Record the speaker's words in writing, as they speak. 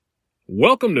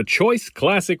Welcome to Choice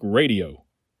Classic Radio.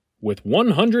 With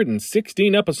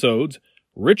 116 episodes,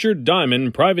 Richard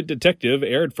Diamond, Private Detective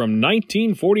aired from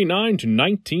 1949 to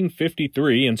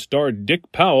 1953 and starred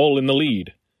Dick Powell in the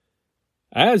lead.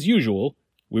 As usual,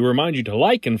 we remind you to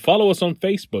like and follow us on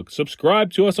Facebook,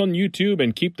 subscribe to us on YouTube,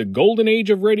 and keep the golden age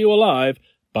of radio alive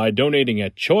by donating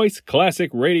at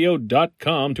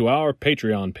choiceclassicradio.com to our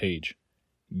Patreon page.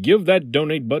 Give that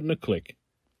donate button a click.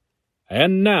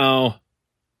 And now,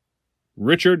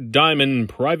 Richard Diamond,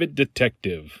 Private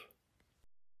Detective.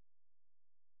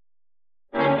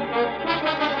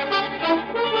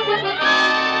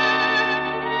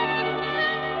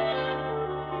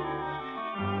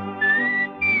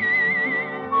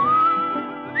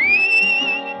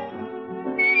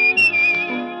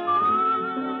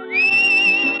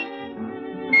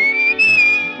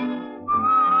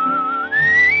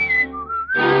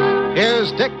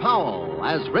 Here's Dick Powell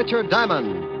as Richard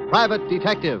Diamond, Private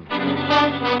Detective.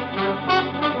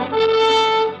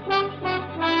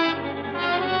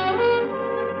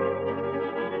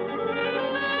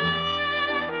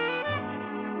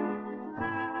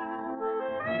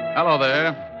 Hello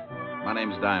there. My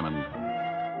name's Diamond.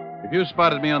 If you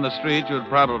spotted me on the street, you'd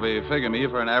probably figure me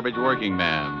for an average working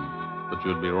man. But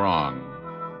you'd be wrong.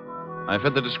 I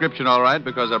fit the description all right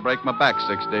because I break my back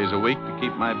 6 days a week to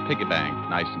keep my piggy bank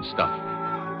nice and stuffed.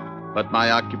 But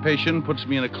my occupation puts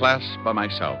me in a class by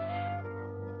myself.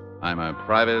 I'm a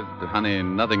private,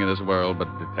 nothing in this world but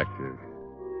detective.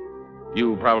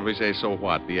 You probably say, so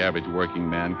what? The average working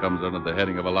man comes under the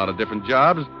heading of a lot of different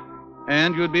jobs,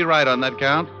 and you'd be right on that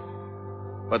count.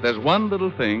 But there's one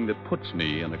little thing that puts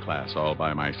me in a class all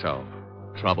by myself.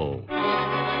 Trouble.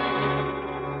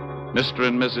 Mr.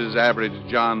 and Mrs. Average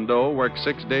John Doe work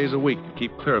 6 days a week to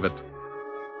keep clear of it.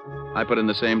 I put in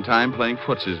the same time playing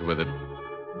footsies with it.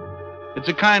 It's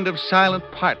a kind of silent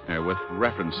partner with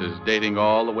references dating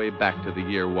all the way back to the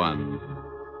year one.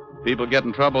 People get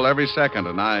in trouble every second,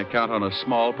 and I count on a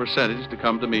small percentage to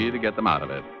come to me to get them out of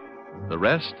it. The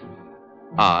rest,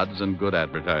 odds and good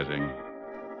advertising.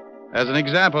 As an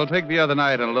example, take the other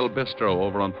night in a little bistro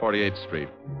over on 48th Street.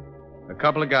 A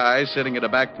couple of guys sitting at a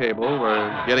back table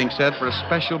were getting set for a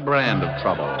special brand of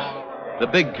trouble. The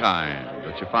big kind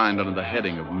that you find under the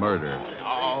heading of murder.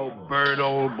 Oh, Bert,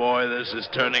 old boy, this is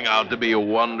turning out to be a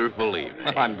wonderful evening.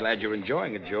 Well, I'm glad you're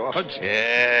enjoying it, George.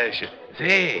 Yes.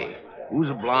 Say, who's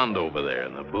a blonde over there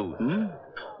in the booth?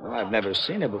 Well, I've never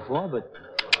seen her before, but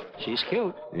she's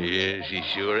cute. Yeah, she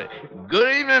sure is.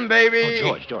 Good evening, baby.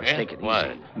 Oh, George, take it easy.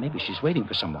 What? Maybe she's waiting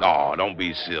for someone. Oh, don't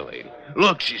be silly.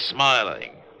 Look, she's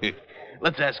smiling.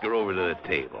 Let's ask her over to the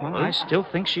table. Well, I still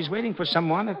think she's waiting for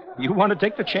someone. If you want to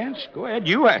take the chance, go ahead,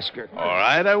 you ask her. All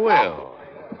right, I will.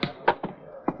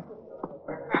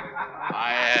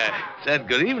 I said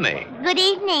good evening. Good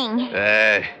evening.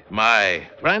 My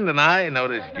friend and I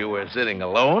noticed you were sitting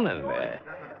alone, and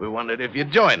we wondered if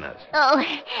you'd join us. Oh,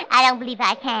 I don't believe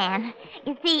I can.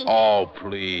 You see... Oh,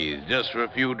 please, just for a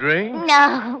few drinks?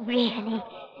 No, really.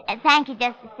 Thank you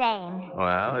just the same.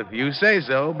 Well, if you say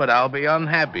so, but I'll be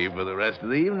unhappy for the rest of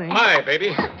the evening. Hi,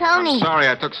 baby. Tony. I'm sorry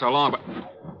I took so long, but...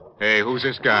 Hey, who's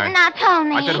this guy? Not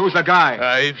Tony. I said, who's the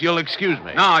guy? If you'll excuse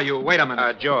me. No, you, wait a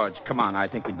minute. George, come on. I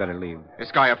think we'd better leave. This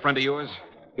guy a friend of yours?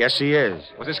 Yes, he is.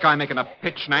 Was this guy making a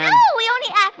pitch, Nan? No, he only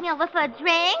asked me over for a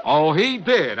drink. Oh, he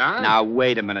did, huh? Now,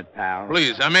 wait a minute, pal.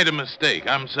 Please, I made a mistake.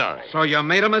 I'm sorry. So you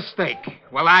made a mistake.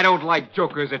 Well, I don't like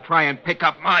jokers that try and pick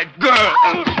up my girl.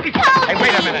 Tony! Hey,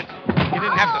 wait a minute. You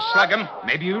didn't have to slug him.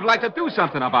 Maybe you'd like to do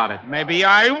something about it. Maybe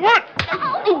I would.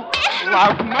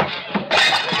 Loud enough.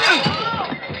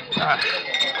 Well,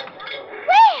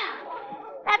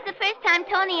 that's the first time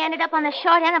Tony ended up on the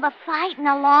short end of a fight in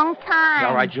a long time. You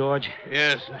all right, George?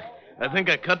 Yes, I think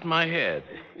I cut my head.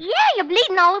 Yeah, you're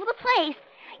bleeding all over the place.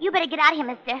 You better get out of here,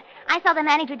 mister. I saw the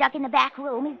manager duck in the back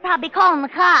room. He's probably calling the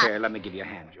cops. Here, let me give you a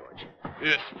hand, George.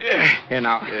 Yeah. Here,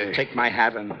 now, take my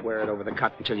hat and wear it over the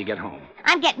cut until you get home.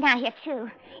 I'm getting out here, too.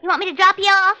 You want me to drop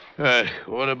you off?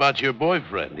 What about your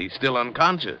boyfriend? He's still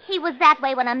unconscious. He was that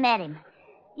way when I met him.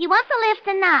 You want the lift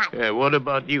or not? What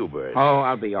about you, Bert? Oh,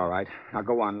 I'll be all right. Now,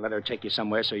 go on. Let her take you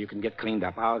somewhere so you can get cleaned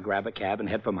up. I'll grab a cab and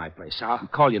head for my place. I'll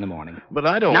call you in the morning. But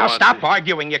I don't Now, want stop to...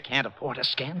 arguing. You can't afford a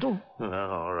scandal.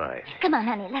 All right. Come on,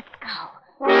 honey, let's go.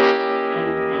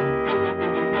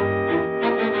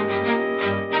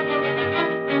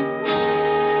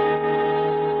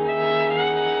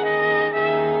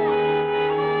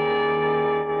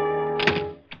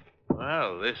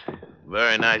 Well, this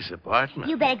very nice apartment.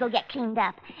 You better go get cleaned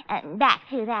up. Back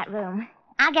through that room.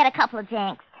 I'll get a couple of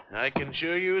drinks. I can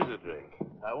sure use a drink.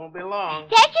 I won't be long.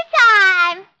 Take your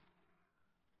time.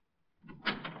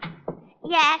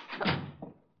 Yes.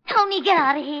 Tony, me get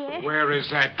out of here. Where is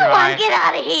that Go guy? on, get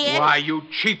out of here. Why, you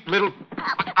cheap little...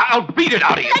 I'll beat it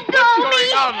out of you. Let go of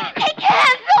me. Take your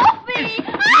hands off me. Take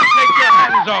your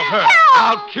hands off her. Help.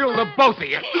 I'll kill the both of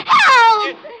you.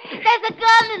 Help! There's a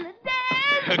gun in the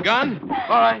den. A gun?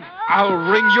 All right. I'll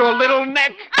wring your little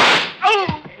neck.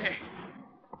 Oh!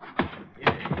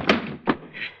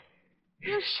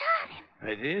 You shot him.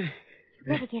 I did? You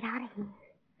better get out of here.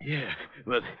 Yeah,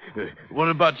 but what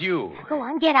about you? Go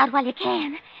on, get out while you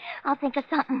can. I'll think of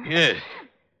something. Yes.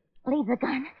 Leave the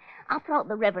gun. I'll throw it in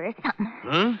the river or something.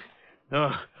 Huh?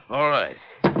 Oh, all right.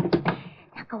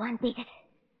 Now go on, beat it.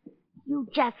 You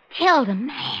just killed a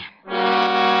man.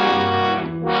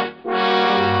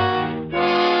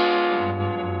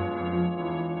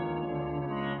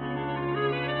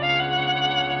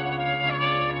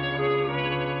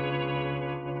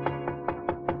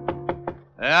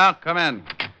 Yeah, come in.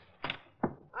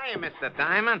 Hiya, Mr.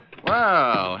 Diamond.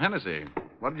 Well, Hennessy,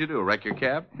 what did you do? Wreck your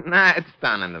cab? Nah, it's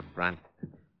down in the front.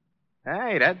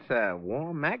 Hey, that's a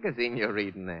warm magazine you're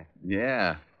reading there.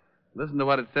 Yeah. Listen to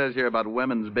what it says here about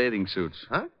women's bathing suits.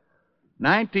 Huh?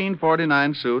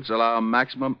 1949 suits allow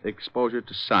maximum exposure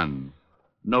to sun.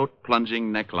 Note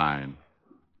plunging neckline.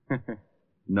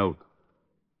 Note.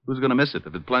 Who's going to miss it?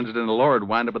 If it plunged in the lower, it'd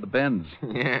wind up at the bends.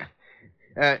 Yeah.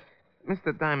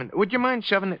 Mr. Diamond, would you mind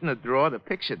shoving it in a drawer? The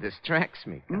picture distracts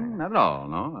me. Not at all,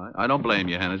 no. I don't blame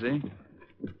you, Hennessy.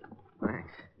 Thanks.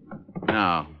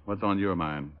 Now, what's on your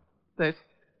mind? This?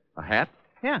 A hat?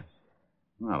 Yeah.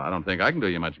 Well, I don't think I can do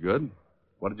you much good.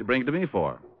 What did you bring it to me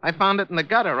for? I found it in the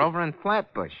gutter over in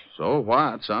Flatbush. So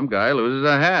what? Some guy loses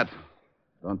a hat.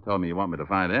 Don't tell me you want me to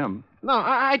find him. No,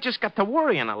 I just got to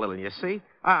worrying a little, you see.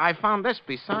 I found this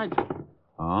beside it.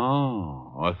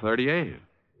 Oh, a 38.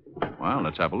 Well,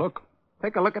 let's have a look.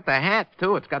 Take a look at the hat,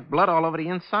 too. It's got blood all over the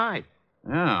inside.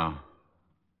 Yeah.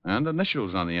 And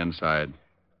initials on the inside.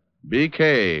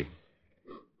 BK.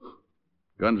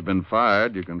 Gun's been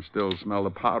fired. You can still smell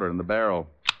the powder in the barrel.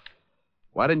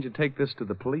 Why didn't you take this to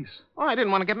the police? Oh, I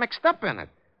didn't want to get mixed up in it.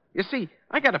 You see,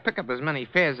 I got to pick up as many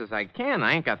fares as I can.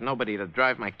 I ain't got nobody to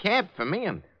drive my cab for me,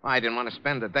 and I didn't want to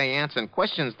spend the day answering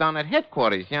questions down at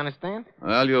headquarters, you understand?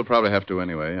 Well, you'll probably have to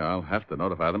anyway. I'll have to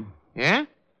notify them. Yeah?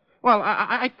 Well,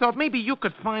 I thought maybe you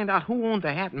could find out who owned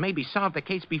the hat and maybe solve the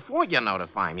case before you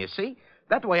notify him, you see?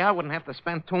 That way I wouldn't have to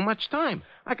spend too much time.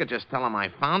 I could just tell him I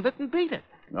found it and beat it.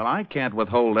 Well, I can't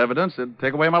withhold evidence. It'd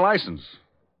take away my license.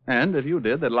 And if you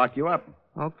did, they'd lock you up.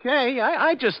 Okay,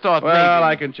 I just thought Well,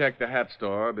 maybe... I can check the hat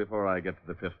store before I get to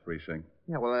the 5th precinct.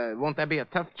 Yeah, well, won't that be a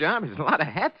tough job? There's a lot of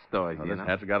hat stores, Well, you this know.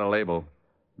 hat's got a label.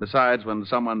 Besides, when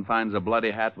someone finds a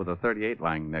bloody hat with a 38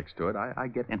 lying next to it, I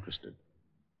get interested.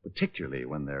 Particularly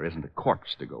when there isn't a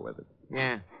corpse to go with it.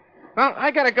 Yeah. Well, I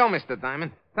gotta go, Mr.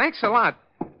 Diamond. Thanks a lot.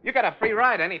 You got a free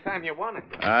ride anytime you want it.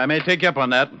 I may take you up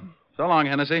on that. So long,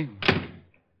 Hennessy.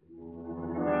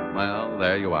 Well,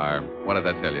 there you are. What did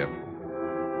I tell you?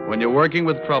 When you're working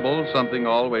with trouble, something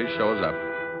always shows up.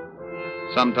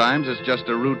 Sometimes it's just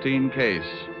a routine case.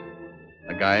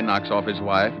 A guy knocks off his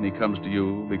wife and he comes to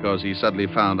you because he suddenly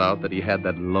found out that he had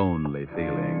that lonely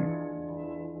feeling.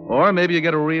 Or maybe you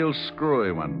get a real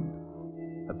screwy one.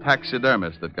 A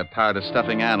taxidermist that got tired of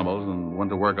stuffing animals and went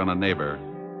to work on a neighbor.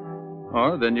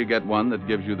 Or then you get one that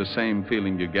gives you the same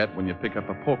feeling you get when you pick up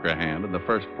a poker hand and the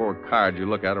first 4 cards you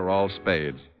look at are all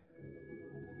spades.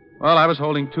 Well, I was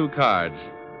holding 2 cards.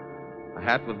 A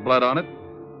hat with blood on it,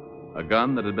 a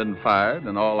gun that had been fired,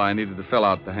 and all I needed to fill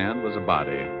out the hand was a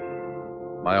body.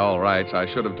 By all rights,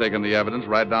 I should have taken the evidence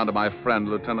right down to my friend,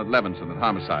 Lieutenant Levinson, at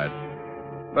homicide.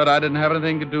 But I didn't have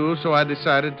anything to do, so I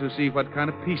decided to see what kind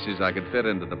of pieces I could fit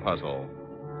into the puzzle.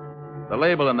 The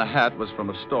label in the hat was from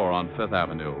a store on 5th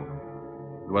Avenue.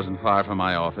 It wasn't far from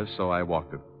my office, so I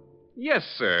walked it. Yes,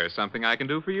 sir. Something I can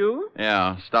do for you?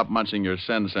 Yeah, stop munching your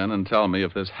Sen-Sen and tell me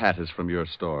if this hat is from your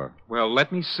store. Well,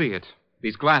 let me see it.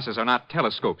 These glasses are not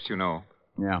telescopes, you know.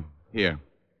 Yeah, here.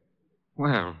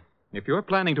 Well, if you're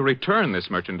planning to return this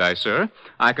merchandise, sir,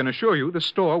 I can assure you the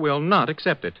store will not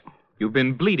accept it. You've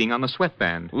been bleeding on the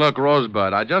sweatband. Look,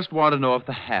 Rosebud, I just want to know if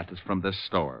the hat is from this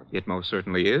store. It most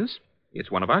certainly is. It's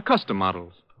one of our custom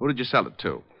models. Who did you sell it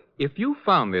to? If you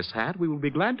found this hat, we will be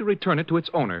glad to return it to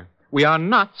its owner. We are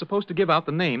not supposed to give out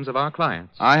the names of our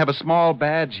clients. I have a small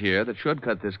badge here that should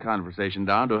cut this conversation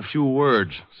down to a few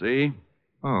words. See?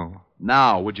 Oh.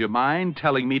 Now, would you mind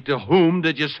telling me to whom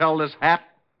did you sell this hat?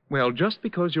 Well, just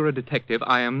because you're a detective,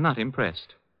 I am not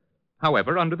impressed.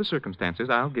 However, under the circumstances,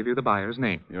 I'll give you the buyer's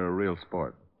name. You're a real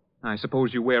sport. I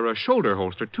suppose you wear a shoulder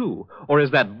holster, too. Or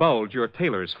is that bulge your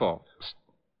tailor's fault? Psst.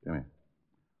 Come here.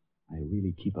 I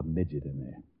really keep a midget in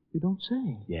there. You don't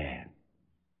say. Yeah.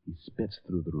 He spits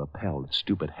through the lapel at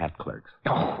stupid hat clerks.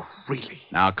 Oh, really?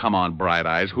 Now, come on, Bright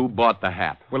Eyes. Who bought the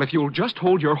hat? Well, if you'll just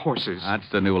hold your horses. That's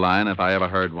the new line, if I ever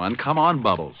heard one. Come on,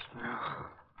 Bubbles.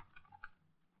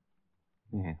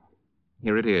 Yeah.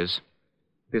 Here it is.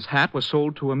 This hat was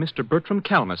sold to a Mr. Bertram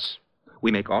Calmus.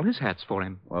 We make all his hats for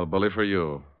him. Well, bully for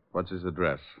you. What's his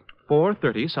address?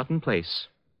 430 Sutton Place.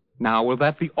 Now, will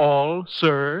that be all,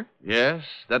 sir? Yes,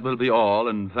 that will be all,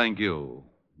 and thank you.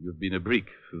 You've been a break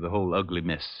through the whole ugly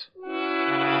mess.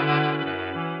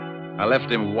 I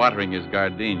left him watering his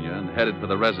gardenia and headed for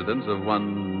the residence of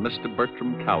one Mr.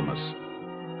 Bertram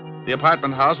Calmus. The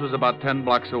apartment house was about 10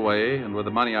 blocks away, and with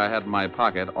the money I had in my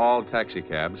pocket, all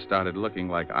taxicabs started looking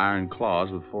like iron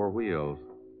claws with 4 wheels.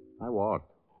 I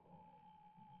walked.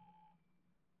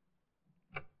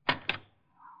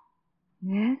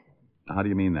 Yes? How do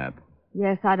you mean that?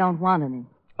 Yes, I don't want any.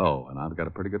 Oh, and I've got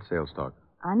a pretty good sales stock.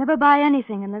 I never buy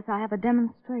anything unless I have a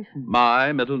demonstration.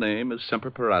 My middle name is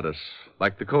Semper Paratus.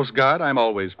 Like the Coast Guard, I'm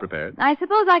always prepared. I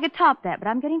suppose I could top that, but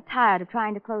I'm getting tired of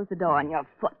trying to close the door on your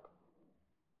foot.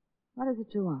 What is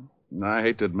it you want? I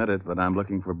hate to admit it, but I'm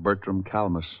looking for Bertram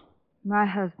Calmus. My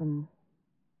husband.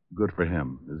 Good for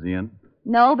him. Is he in?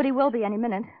 No, but he will be any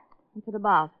minute. What's it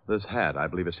about? This hat, I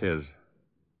believe, is his.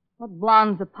 What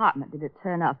blonde's apartment did it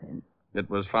turn up in?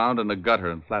 It was found in the gutter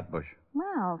in Flatbush.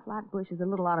 Well, Flatbush is a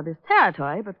little out of his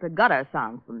territory, but the gutter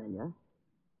sounds familiar.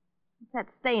 What's that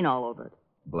stain all over it?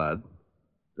 Blood.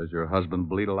 Does your husband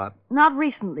bleed a lot? Not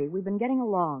recently. We've been getting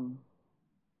along.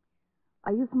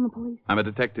 Are you from the police? I'm a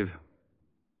detective.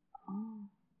 Oh.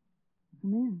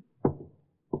 Come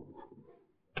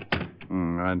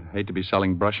in. I'd hate to be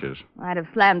selling brushes. I'd have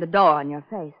slammed the door on your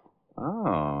face. Oh,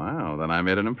 well, then I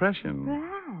made an impression.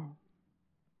 Perhaps.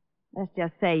 Let's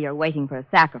just say you're waiting for a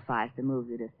sacrifice to move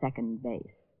you to second base.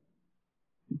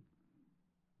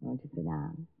 Won't you sit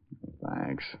down?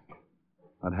 Thanks.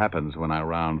 What happens when I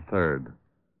round third?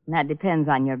 And that depends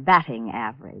on your batting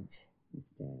average,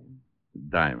 Mr.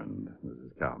 Diamond,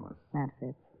 Mrs. Calmus. That's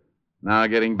it. Now,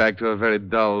 getting back to a very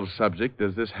dull subject,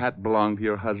 does this hat belong to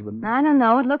your husband? I don't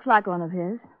know. It looks like one of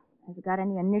his. Has it got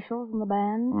any initials in the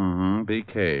band? Mm-hmm.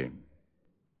 BK.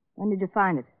 When did you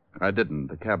find it? I didn't.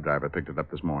 The cab driver picked it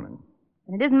up this morning.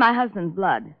 And it isn't my husband's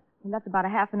blood. He left about a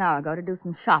half an hour ago to do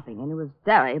some shopping, and it was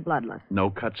very bloodless. No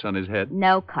cuts on his head?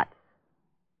 No cuts.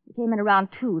 He came in around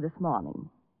 2 this morning.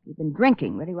 He'd been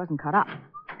drinking, but he wasn't cut up.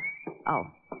 Oh,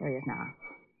 there he is now.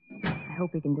 I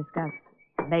hope we can discuss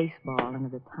baseball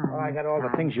another time. Oh, I got all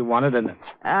the things you wanted, and...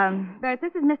 Bert,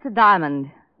 this is Mr. Diamond.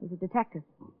 He's a detective.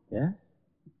 Yeah?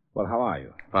 Well, how are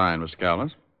you? Fine, Mr.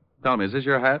 Calmus. Tell me, is this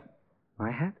your hat?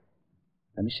 My hat?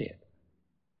 Let me see it.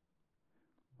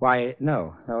 Why,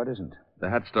 no, it isn't. The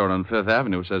hat store on Fifth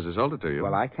Avenue says they sold it to you.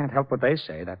 Well, I can't help what they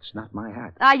say. That's not my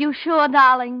hat. Are you sure,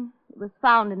 darling? It was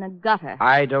found in a gutter.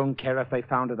 I don't care if they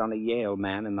found it on a Yale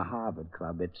man in the Harvard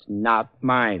Club. It's not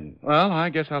mine. Well, I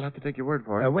guess I'll have to take your word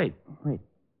for it. Wait.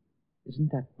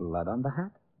 Isn't that blood on the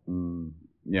hat?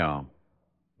 Yeah.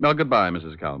 Well, goodbye,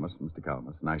 Mrs. Calmus, Mr.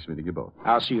 Calmus. Nice meeting you both.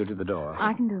 I'll see you to the door.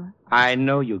 I can do it. I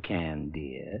know you can,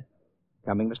 dear.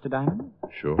 Coming, Mr. Diamond?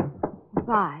 Sure.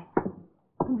 Goodbye.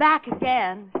 Come back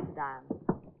again, Mr.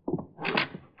 Diamond.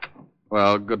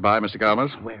 Well, goodbye, Mr.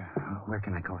 Calmus. Where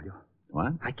can I call you?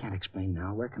 What? I can't explain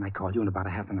now. Where can I call you in about a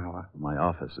half an hour? My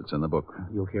office. It's in the book.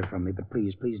 You'll hear from me, but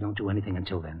please don't do anything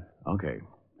until then. Okay.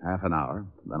 Half an hour.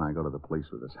 Then I go to the police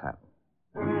with this hat.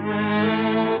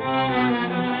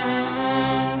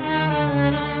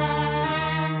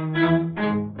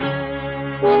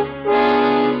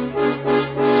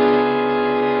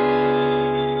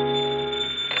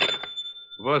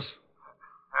 Wuss.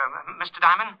 Mr.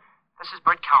 Diamond, this is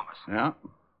Bert Calmus. Yeah?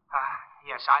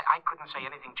 Yes, I couldn't say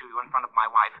anything to you in front of my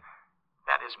wife.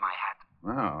 That is my hat.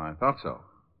 Well, I thought so.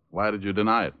 Why did you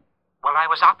deny it? Well, I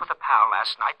was out with a pal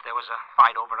last night. There was a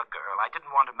fight over a girl. I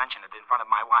didn't want to mention it in front of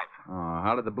my wife. Oh,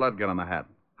 how did the blood get on the hat?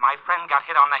 My friend got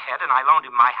hit on the head, and I loaned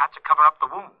him my hat to cover up the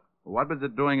wound. What was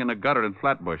it doing in the gutter in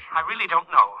Flatbush? I really don't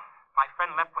know. My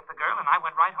friend left with the girl, and I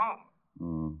went right home.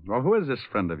 Well, who is this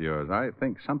friend of yours? I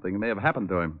think something may have happened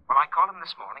to him. Well, I called him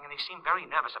this morning, and he seemed very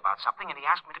nervous about something, and he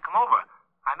asked me to come over.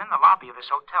 I'm in the lobby of his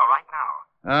hotel right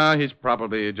now. He's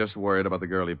probably just worried about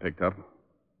the girl he picked up.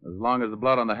 As long as the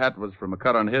blood on the hat was from a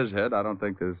cut on his head, I don't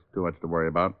think there's too much to worry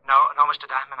about. No, Mr.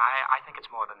 Diamond, I think it's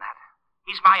more than that.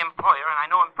 He's my employer, and I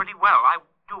know him pretty well. I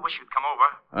do wish you'd come over.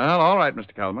 Well, all right,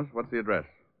 Mr. Calmus. What's the address?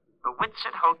 The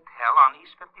Whitsett Hotel on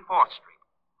East 54th Street.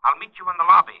 I'll meet you in the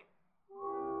lobby.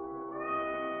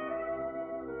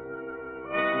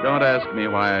 Don't ask me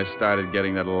why I started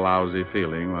getting that lousy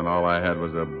feeling when all I had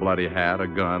was a bloody hat, a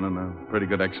gun, and a pretty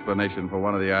good explanation for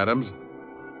one of the items.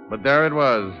 But there it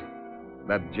was.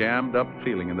 That jammed up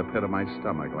feeling in the pit of my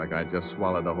stomach, like I'd just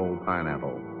swallowed a whole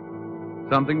pineapple.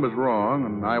 Something was wrong,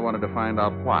 and I wanted to find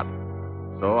out what.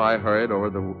 So I hurried over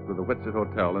to the Whitsett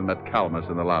Hotel and met Calmus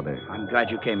in the lobby. I'm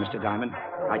glad you came, Mr. Diamond.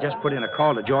 I just put in a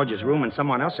call to George's room, and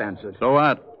someone else answered. So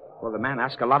what? Well, the man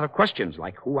asked a lot of questions,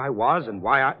 like who I was and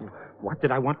what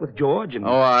did I want with George, and...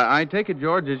 Oh, I take it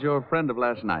George is your friend of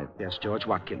last night. Yes, George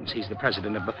Watkins. He's the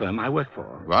president of the firm I work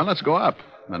for. Well, let's go up.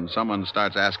 When someone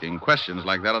starts asking questions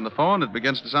like that on the phone, it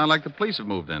begins to sound like the police have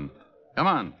moved in. Come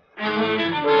on.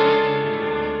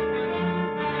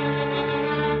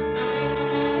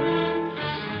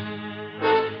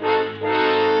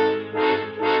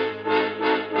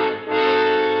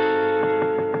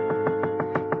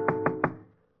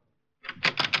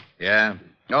 Yeah?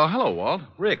 Oh, hello, Walt.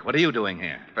 Rick, what are you doing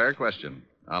here? Fair question.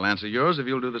 I'll answer yours if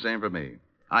you'll do the same for me.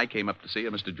 I came up to see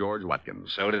a Mr. George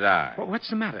Watkins. So did I. Well, what's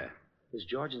the matter? Is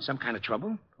George in some kind of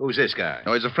trouble? Who's this guy?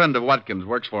 Oh, he's a friend of Watkins,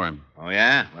 works for him. Oh,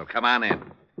 yeah? Well, come on in.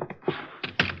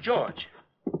 George.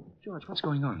 George, what's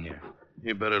going on here?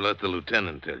 You better let the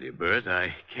lieutenant tell you, Bert.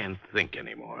 I can't think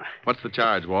anymore. What's the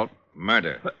charge, Walt?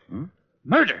 Murder.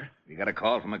 Murder? We got a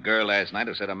call from a girl last night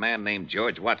who said a man named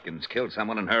George Watkins killed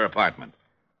someone in her apartment.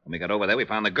 When we got over there, we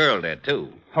found the girl dead,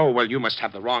 too. Oh, well, you must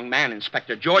have the wrong man,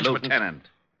 Inspector George. Lieutenant.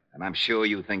 And I'm sure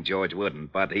you think George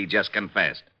wouldn't, but he just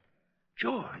confessed.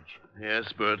 George?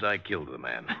 Yes, Bert, I killed the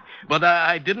man. But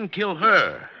I didn't kill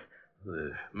her.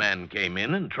 The man came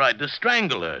in and tried to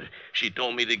strangle her. She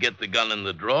told me to get the gun in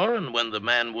the drawer, and when the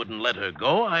man wouldn't let her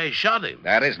go, I shot him.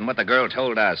 That isn't what the girl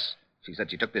told us. She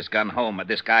said she took this guy home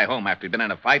after he'd been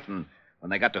in a fight, and when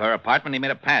they got to her apartment, he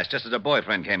made a pass just as her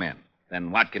boyfriend came in.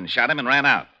 Then Watkins shot him and ran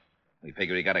out. We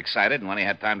figured he got excited, and when he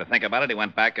had time to think about it, he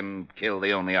went back and killed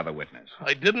the only other witness.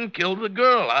 I didn't kill the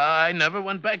girl. I never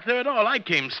went back there at all. I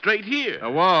came straight here.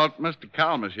 Walt, Mr.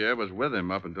 Calmus here was with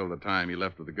him up until the time he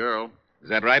left with the girl. Is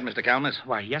that right, Mr. Calmus?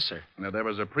 Why, yes, sir. Now, there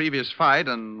was a previous fight,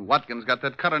 and Watkins got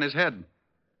that cut on his head.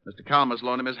 Mr. Calmus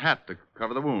loaned him his hat to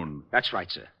cover the wound. That's right,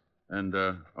 sir. And,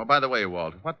 by the way,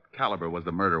 Walt, what caliber was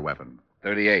the murder weapon?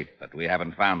 .38, but we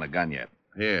haven't found the gun yet.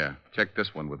 Here, check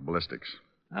this one with ballistics.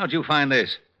 How'd you find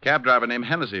this? Cab driver named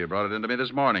Hennessy brought it into me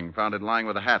this morning. Found it lying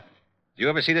with a hat. Did you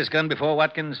ever see this gun before,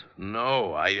 Watkins?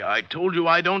 No, I told you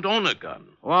I don't own a gun.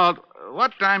 Walt,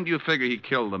 what time do you figure he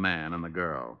killed the man and the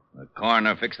girl? The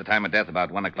coroner fixed the time of death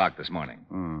about 1 o'clock this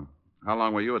morning. How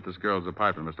long were you at this girl's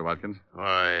apartment, Mr. Watkins?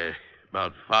 Why,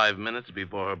 about 5 minutes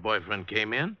before her boyfriend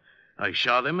came in. I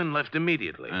shot him and left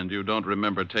immediately. And you don't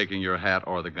remember taking your hat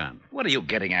or the gun? What are you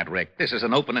getting at, Rick? This is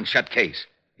an open and shut case.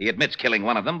 He admits killing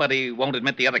one of them, but he won't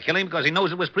admit the other killing because he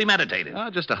knows it was premeditated.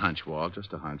 Just a hunch, Walt,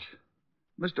 just a hunch.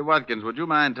 Mr. Watkins, would you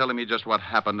mind telling me just what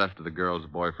happened after the girl's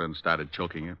boyfriend started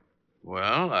choking her?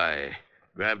 Well, I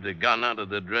grabbed a gun out of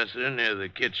the dresser near the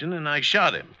kitchen, and I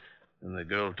shot him. And the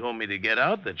girl told me to get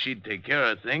out, that she'd take care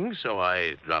of things, so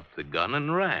I dropped the gun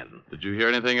and ran. Did you hear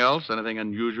anything else? Anything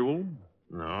unusual?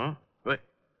 No. But,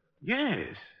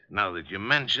 yes, now that you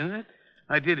mention it,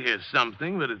 I did hear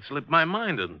something, but it slipped my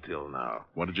mind until now.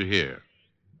 What did you hear?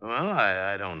 Well,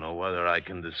 I don't know whether I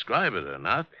can describe it or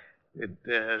not. It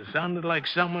sounded like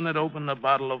someone had opened a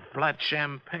bottle of flat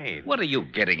champagne. What are you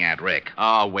getting at, Rick?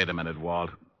 Oh, wait a minute, Walt.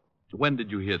 When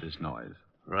did you hear this noise?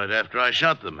 Right after I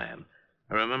shot the man.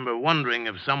 I remember wondering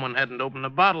if someone hadn't opened a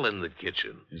bottle in the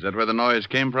kitchen. Is that where the noise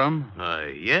came from?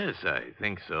 Yes, I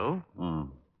think so.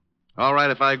 All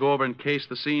right, if I go over and case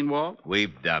the scene, Walt?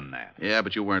 We've done that. Yeah,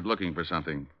 but you weren't looking for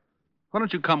something. Why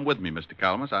don't you come with me, Mr.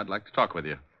 Calmus? I'd like to talk with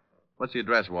you. What's the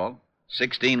address, Walt?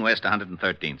 16 West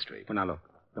 113th Street. Well, now, look,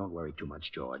 don't worry too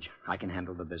much, George. I can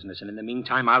handle the business, and in the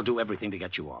meantime, I'll do everything to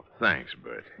get you off. Thanks,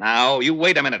 Bert. Now, you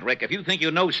wait a minute, Rick. If you think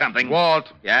you know something... Walt!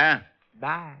 Yeah?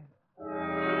 Bye.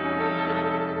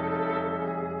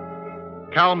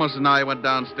 Calmus and I went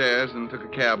downstairs and took a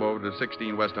cab over to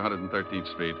 16 West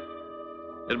 113th Street.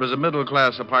 It was a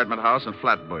middle-class apartment house in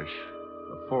Flatbush,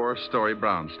 a 4-story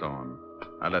brownstone.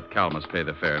 I let Calmus pay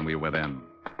the fare, and we went in.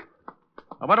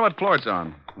 I wonder what floor it's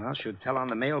on. Well, should tell on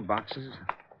the mailboxes.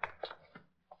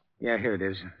 Yeah, here it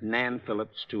is. Nan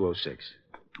Phillips, 206.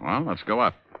 Well, let's go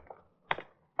up.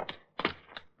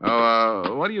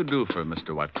 What do you do for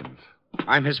Mr. Watkins?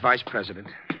 I'm his vice president.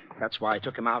 That's why I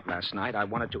took him out last night. I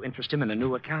wanted to interest him in a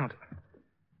new account.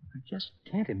 I just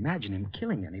can't imagine him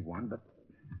killing anyone, but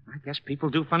I guess people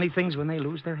do funny things when they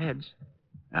lose their heads.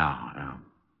 Yeah.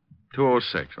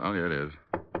 206. Oh, here it is.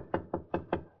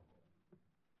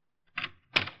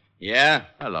 Yeah?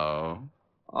 Hello.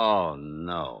 Oh,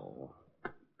 no.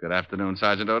 Good afternoon,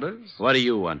 Sergeant Otis. What do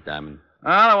you want, Diamond?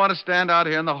 Well, I want to stand out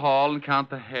here in the hall and count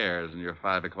the hairs in your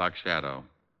 5 o'clock shadow.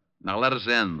 Now, let us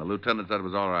in. The lieutenant said it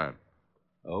was all right.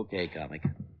 Okay, comic.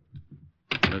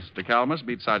 Mr. Calmus,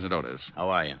 beat Sergeant Otis. How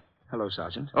are you? Hello,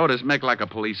 Sergeant. Otis, make like a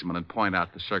policeman and point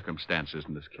out the circumstances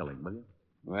in this killing, will you?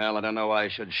 Well, I don't know why I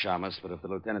should, Shamus, but if the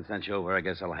lieutenant sent you over, I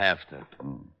guess I'll have to.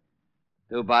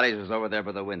 2 bodies was over there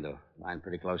by the window, lying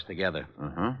pretty close together.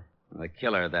 Uh-huh. The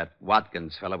killer, that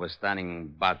Watkins fellow, was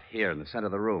standing about here in the center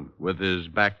of the room. With his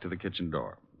back to the kitchen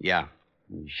door. Yeah.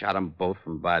 He shot them both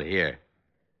from about here.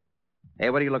 Hey,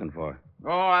 what are you looking for? Oh,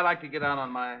 I like to get down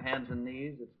on my hands and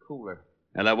knees. It's cooler.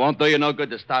 And it won't do you no good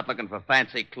to start looking for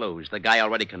fancy clues. The guy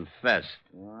already confessed.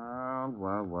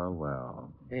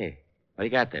 Well. Hey, what do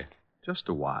you got there? Just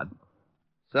a wad.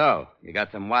 So, you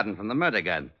got some wadding from the murder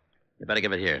gun. You better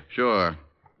give it here. Sure.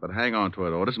 But hang on to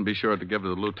it, Otis, and be sure to give it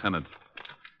to the lieutenant.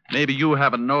 Maybe you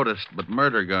haven't noticed, but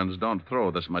murder guns don't throw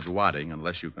this much wadding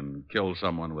unless you can kill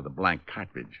someone with a blank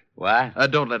cartridge. What?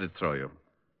 Don't let it throw you.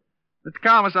 Mr.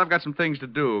 Calmus, I've got some things to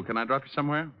do. Can I drop you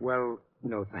somewhere? Well,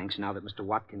 no, thanks. Now that Mr.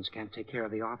 Watkins can't take care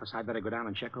of the office, I'd better go down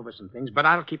and check over some things. But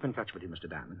I'll keep in touch with you, Mr.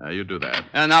 Diamond. You do that.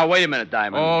 Now, wait a minute,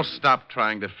 Diamond. Oh, stop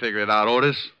trying to figure it out,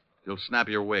 Otis. You'll snap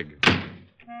your wig.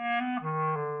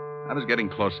 I was getting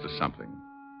close to something.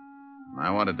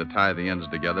 I wanted to tie the ends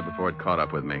together before it caught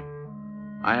up with me.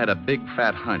 I had a big,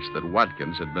 fat hunch that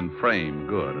Watkins had been framed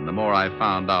good, and the more I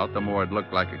found out, the more it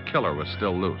looked like a killer was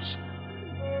still loose.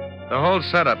 The whole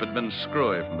setup had been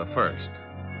screwy from the first.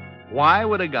 Why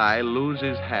would a guy lose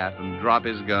his hat and drop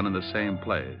his gun in the same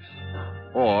place?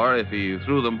 Or, if he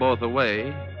threw them both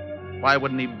away, why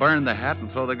wouldn't he burn the hat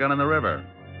and throw the gun in the river?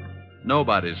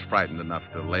 Nobody's frightened enough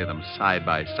to lay them side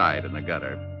by side in the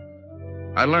gutter.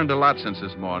 I learned a lot since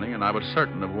this morning, and I was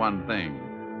certain of one thing.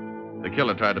 The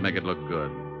killer tried to make it look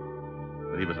good,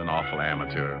 but he was an awful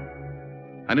amateur.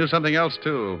 I knew something else,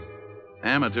 too.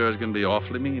 Amateurs can be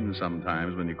awfully mean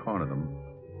sometimes when you corner them.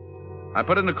 I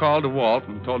put in a call to Walt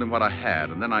and told him what I had,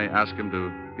 and then I asked him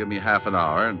to give me half an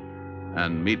hour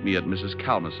and meet me at Mrs.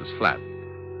 Calmus's flat.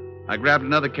 I grabbed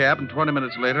another cab, and 20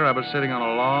 minutes later, I was sitting on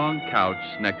a long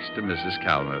couch next to Mrs.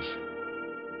 Calmus.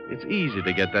 It's easy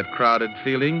to get that crowded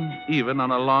feeling, even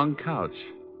on a long couch.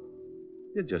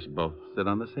 You just both sit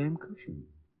on the same cushion.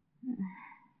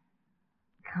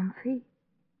 Comfy?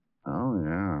 Oh,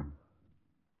 yeah.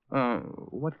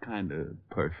 What kind of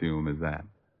perfume is that?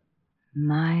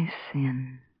 My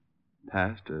sin.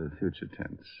 Past or future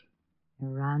tense? A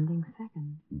rounding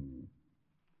second.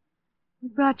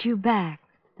 What brought you back,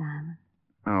 Mr. Diamond?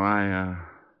 Oh, I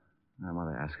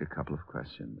want to ask a couple of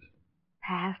questions.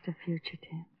 Past or future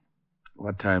tense?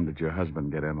 What time did your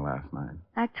husband get in last night?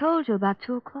 I told you about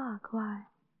 2 o'clock. Why?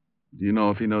 Do you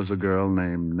know if he knows a girl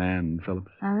named Nan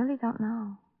Phillips? I really don't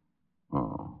know.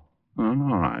 Oh. Well,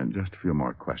 all right. Just a few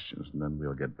more questions, and then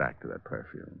we'll get back to that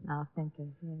perfume. I'll think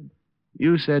ahead.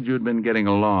 You said you'd been getting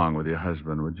along with your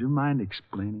husband. Would you mind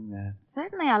explaining that?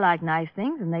 Certainly I like nice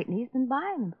things, and lately he's been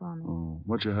buying them for me. Oh.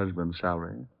 What's your husband's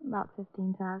salary? About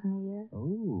 $15,000 a year.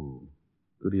 Oh.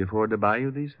 Could he afford to buy you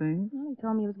these things? Well, he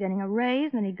told me he was getting a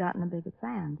raise, and he'd gotten a bigger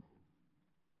fan.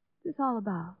 What's this all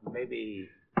about? Maybe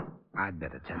I'd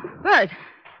better tell you. Bert,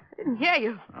 I didn't hear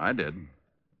you. I did.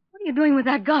 What are you doing with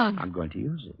that gun? I'm going to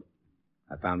use it.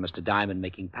 I found Mr. Diamond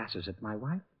making passes at my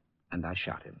wife, and I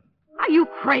shot him. Are you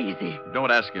crazy? Don't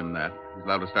ask him that. He's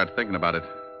allowed to start thinking about it.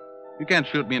 You can't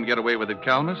shoot me and get away with it,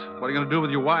 Calmus. What are you going to do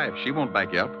with your wife? She won't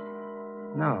back you up.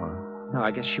 No, I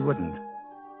guess she wouldn't.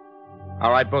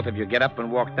 All right, both of you, get up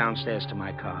and walk downstairs to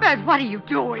my car. Bert, what are you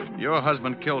doing? Your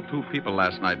husband killed 2 people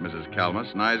last night, Mrs.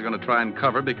 Calmus. Now he's going to try and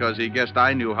cover because he guessed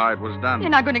I knew how it was done.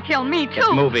 You're not going to kill me, too.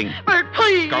 Get moving. Bert,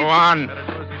 please. Go on. Better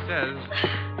do as he says.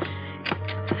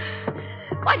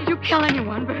 Why did you kill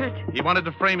anyone, Bert? He wanted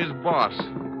to frame his boss.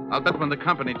 I'll bet when the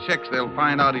company checks, they'll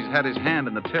find out he's had his hand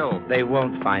in the till. They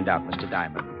won't find out, Mr.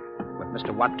 Diamond. With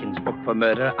Mr. Watkins' book for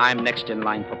murder, I'm next in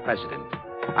line for president.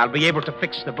 I'll be able to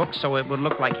fix the book so it will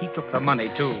look like he took the money,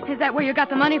 too. Is that where you got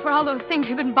the money for all those things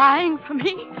you've been buying from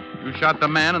me? You shot the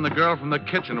man and the girl from the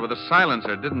kitchen with a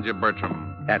silencer, didn't you,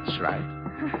 Bertram? That's right.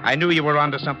 I knew you were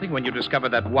onto something when you discovered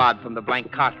that wad from the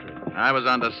blank cartridge. I was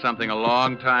onto something a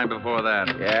long time before that.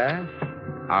 Yeah?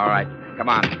 All right, come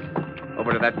on.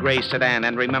 Over to that gray sedan,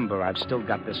 and remember, I've still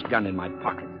got this gun in my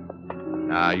pocket.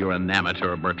 You're an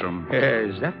amateur, Bertram.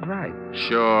 Is that right?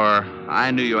 Sure.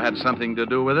 I knew you had something to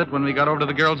do with it when we got over to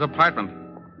the girl's apartment.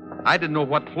 I didn't know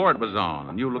what floor it was on,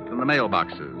 and you looked in the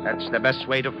mailboxes. That's the best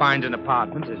way to find an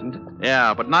apartment, isn't it?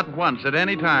 Yeah, but not once at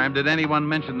any time did anyone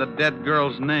mention the dead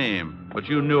girl's name. But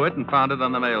you knew it and found it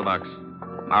on the mailbox.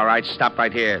 All right, stop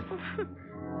right here.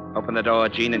 Open the door,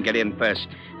 Gene, and get in first.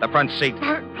 The front seat.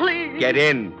 Bert, please. Get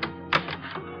in.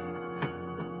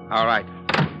 All right.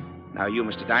 Now you,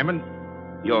 Mr. Diamond,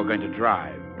 you're going to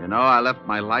drive. You know, I left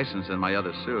my license in my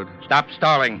other suit. Stop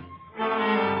stalling.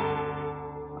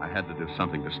 had to do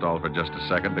something to stall for just a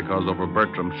second because over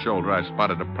Bertram's shoulder I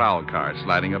spotted a prowl car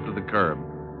sliding up to the curb,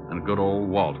 and good old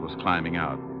Walt was climbing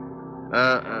out.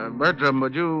 Bertram,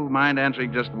 would you mind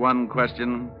answering just one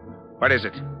question? What is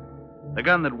it? The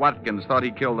gun that Watkins thought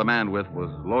he killed the man with was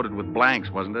loaded with blanks,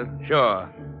 wasn't it? Sure.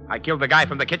 I killed the guy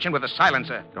from the kitchen with a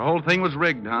silencer. The whole thing was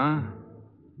rigged, huh?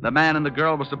 The man and the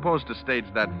girl were supposed to stage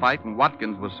that fight, and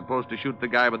Watkins was supposed to shoot the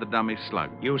guy with the dummy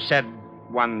slug. You said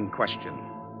one question.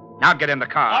 Now get in the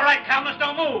car. All right, Calmus,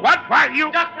 don't move. What? Why,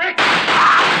 you... Duck, Rick!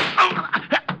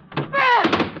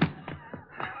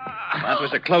 That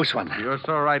was a close one. You're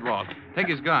so right, Walt. Take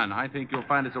his gun. I think you'll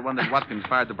find it's the one that Watkins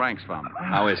fired the blanks from.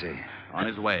 How is he? On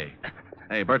his way.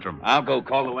 Hey, Bertram. I'll go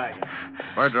call the wagon.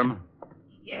 Bertram.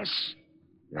 Yes.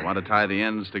 You want to tie the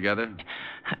ends together?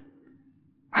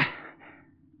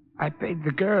 I paid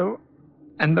the girl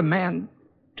and the man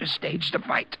to stage the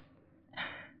fight.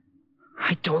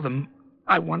 I told them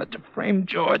I wanted to frame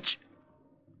George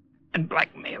and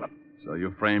blackmail him. So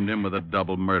you framed him with a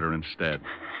double murder instead.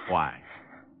 Why?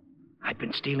 I've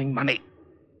been stealing money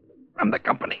from the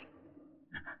company.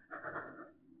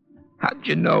 How'd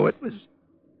you know it was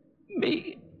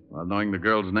me? Well, knowing the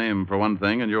girl's name, for one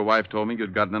thing, and your wife told me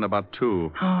you'd gotten in about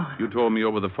two. Oh. You told me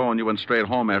over the phone you went straight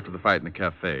home after the fight in the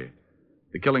cafe.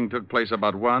 The killing took place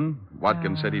about 1.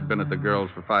 Watkins said he'd been at the girl's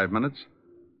for 5 minutes.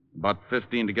 About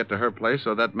 15 to get to her place,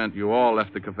 so that meant you all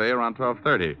left the cafe around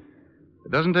 12:30.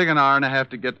 It doesn't take an hour and a half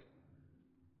to get...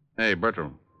 Hey,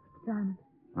 Bertram. Diamond,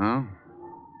 Huh?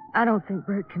 I don't think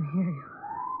Bert can hear you.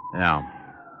 Yeah.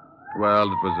 Well,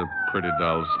 it was a pretty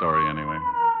dull story anyway.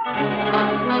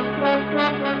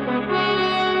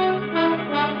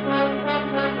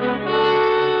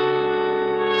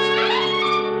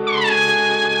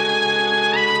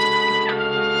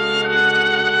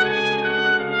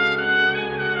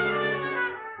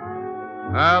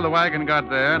 Well, the wagon got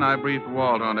there, and I briefed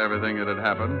Walt on everything that had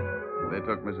happened. They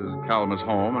took Mrs. Calmus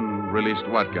home and released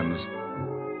Watkins.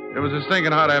 It was a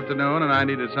stinking hot afternoon, and I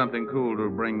needed something cool to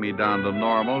bring me down to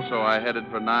normal, so I headed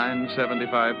for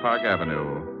 975 Park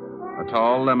Avenue. A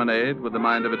tall lemonade with a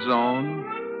mind of its own,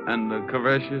 and a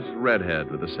curvaceous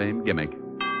redhead with the same gimmick.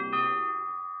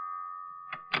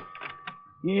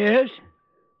 Yes?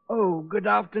 Oh, good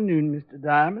afternoon, Mr.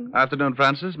 Diamond. Afternoon,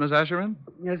 Francis. Miss Asherin?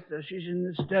 Yes, sir. She's in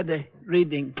the study,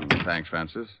 reading. Thanks,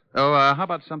 Francis. Oh, how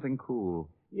about something cool?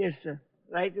 Yes, sir.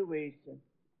 Right away, sir.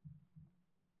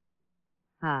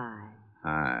 Hi.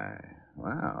 Hi.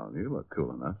 Wow, you look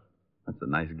cool enough. That's a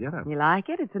nice getup. You like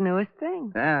it? It's the newest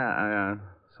thing. Yeah, I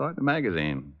saw it in the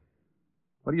magazine.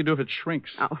 What do you do if it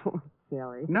shrinks? Oh,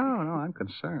 silly. No, I'm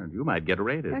concerned. You might get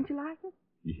raided. Don't you like it?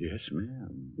 Yes,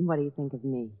 ma'am. What do you think of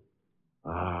me?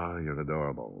 Oh, you're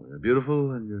adorable. You're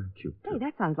beautiful and you're cute. Hey,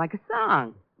 that sounds like a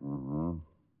song. Uh-huh.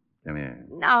 Come here.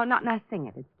 No, not sing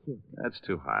it. It's cute. That's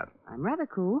too hot. I'm rather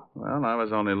cool. Well, I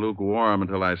was only lukewarm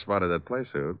until I spotted that play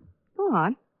suit. Go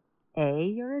on. A,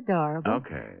 you're adorable.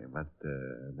 Okay, but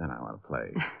then I want to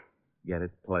play. Get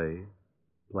it? Play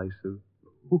suit.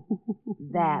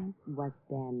 That was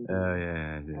then. Oh,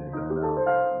 yeah, I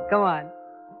know. Go on.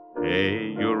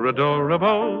 Hey, you're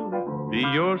adorable. B,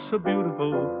 you're so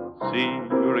beautiful. C,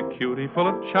 you're a cutie full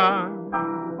of charm.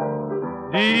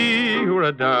 D, you're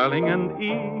a darling. And E,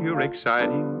 you're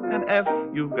exciting. And F,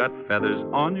 you've got feathers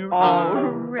on your arm. Oh,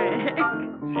 Rick.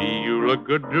 G, you look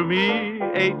good to me.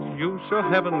 H, you so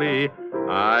heavenly.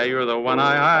 I, you're the one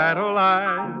I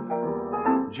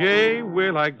idolize. J,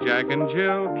 we're like Jack and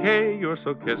Jill. K, you're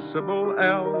so kissable.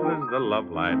 L is the love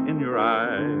light in your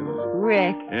eyes.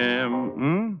 Rick.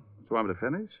 Do you want me to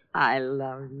finish? I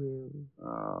love you.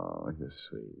 Oh, you're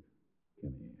sweet.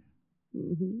 Come here.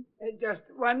 Mm-hmm. Just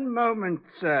one moment,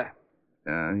 sir.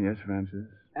 Yes, Francis?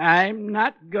 I'm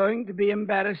not going to be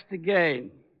embarrassed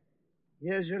again.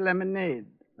 Here's your lemonade.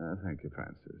 Thank you,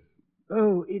 Francis.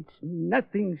 Oh, it's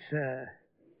nothing, sir.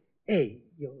 A,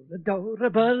 you're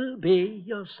adorable. B,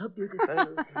 you're so beautiful.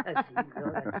 C,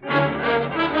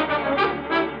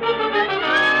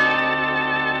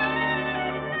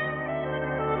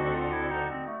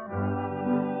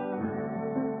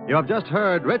 You have just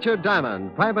heard Richard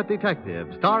Diamond, Private Detective,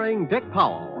 starring Dick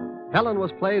Powell. Helen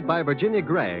was played by Virginia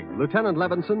Gregg, Lieutenant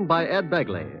Levinson by Ed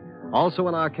Begley. Also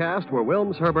in our cast were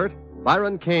Wilms Herbert,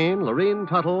 Byron Kane, Lorene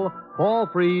Tuttle, Paul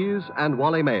Frees, and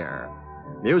Wally Mayer.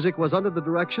 Music was under the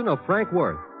direction of Frank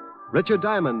Worth. Richard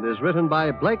Diamond is written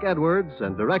by Blake Edwards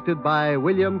and directed by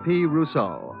William P.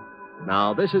 Rousseau.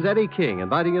 Now, this is Eddie King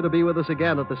inviting you to be with us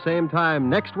again at the same time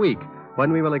next week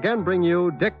when we will again bring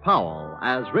you Dick Powell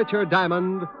as Richard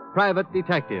Diamond, Private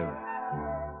Detective.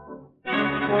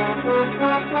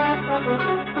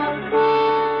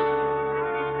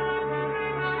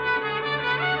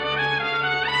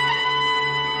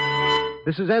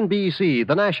 This is NBC,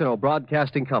 the national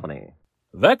broadcasting company.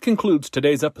 That concludes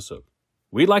today's episode.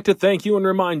 We'd like to thank you and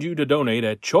remind you to donate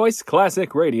at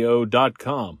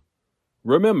choiceclassicradio.com.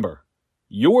 Remember,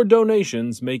 your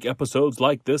donations make episodes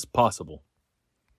like this possible.